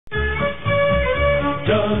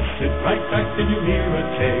listen, you hear the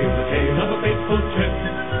tale of a fateful trip.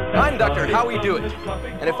 I'm Dr. Howie Dewitt,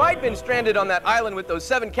 and if I'd been stranded on that island with those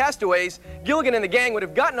 7 castaways, Gilligan and the gang would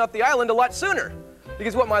have gotten off the island a lot sooner.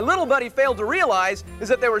 Because what my little buddy failed to realize is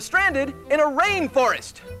that they were stranded in a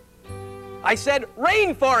rainforest. I said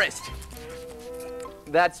rainforest.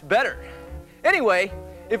 That's better. Anyway,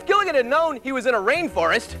 if Gilligan had known he was in a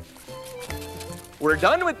rainforest, we're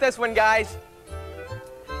done with this one, guys.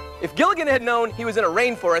 If Gilligan had known he was in a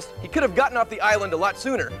rainforest, he could have gotten off the island a lot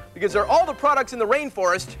sooner, because all the products in the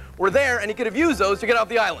rainforest were there, and he could have used those to get off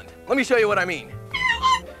the island. Let me show you what I mean.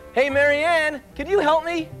 Hey, Marianne, could you help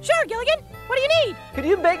me? Sure, Gilligan. What do you need? Could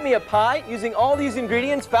you bake me a pie using all these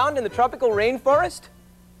ingredients found in the tropical rainforest?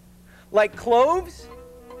 Like cloves,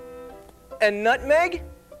 and nutmeg,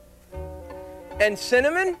 and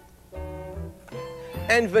cinnamon,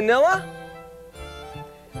 and vanilla,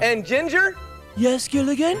 and ginger? Yes,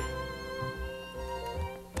 Gilligan?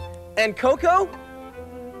 And cocoa?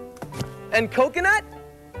 And coconut?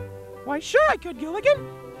 Why, sure I could, Gilligan.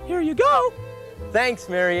 Here you go. Thanks,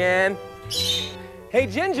 Marianne. Hey,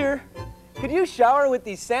 Ginger, could you shower with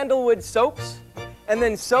these sandalwood soaps and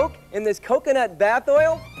then soak in this coconut bath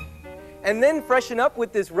oil and then freshen up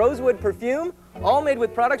with this rosewood perfume, all made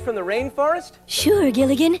with products from the rainforest? Sure,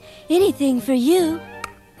 Gilligan. Anything for you.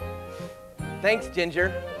 Thanks,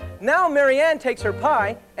 Ginger. Now Marianne takes her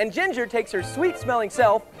pie, and Ginger takes her sweet-smelling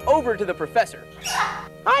self over to the professor.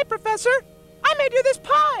 Hi, Professor. I made you this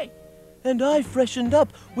pie. And I freshened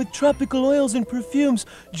up with tropical oils and perfumes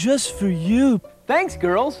just for you. Thanks,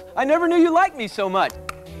 girls. I never knew you liked me so much.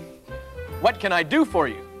 What can I do for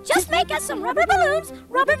you? Just make us some rubber balloons,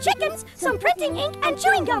 rubber chickens, some printing ink, and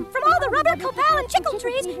chewing gum from all the rubber copal and chicle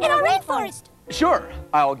trees in our rainforest. Sure.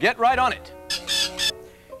 I'll get right on it.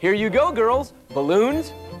 Here you go, girls.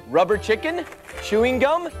 Balloons, rubber chicken, chewing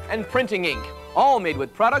gum, and printing ink, all made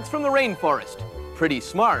with products from the rainforest. Pretty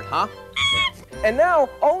smart, huh? And now,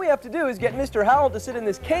 all we have to do is get Mr. Howell to sit in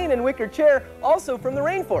this cane and wicker chair, also from the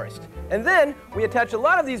rainforest. And then, we attach a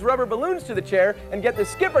lot of these rubber balloons to the chair and get the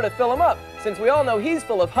skipper to fill them up, since we all know he's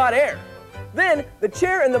full of hot air. Then, the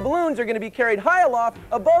chair and the balloons are going to be carried high aloft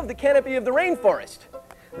above the canopy of the rainforest.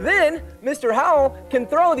 Then, Mr. Howell can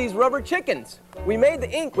throw these rubber chickens. We made the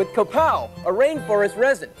ink with copal, a rainforest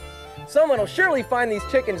resin. Someone will surely find these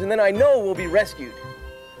chickens, and then I know we'll be rescued.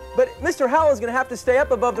 But Mr. Howell is going to have to stay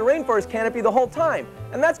up above the rainforest canopy the whole time,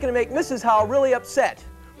 and that's going to make Mrs. Howell really upset.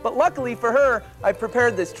 But luckily for her, I've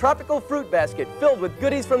prepared this tropical fruit basket filled with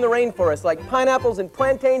goodies from the rainforest, like pineapples and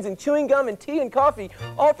plantains and chewing gum and tea and coffee,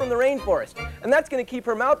 all from the rainforest. And that's going to keep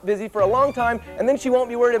her mouth busy for a long time, and then she won't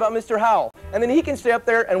be worried about Mr. Howell. And then he can stay up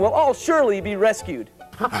there, and we'll all surely be rescued.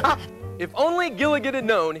 If only Gilligan had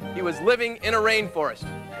known he was living in a rainforest.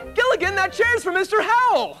 Gilligan, that chair's for Mr.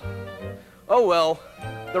 Howell! Oh well,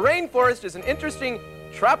 the rainforest is an interesting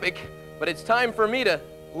tropic, but it's time for me to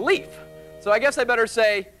leave. So I guess I better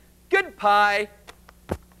say goodbye.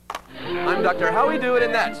 I'm Dr. Howie Dewitt,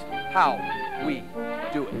 and that's how we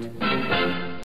do it.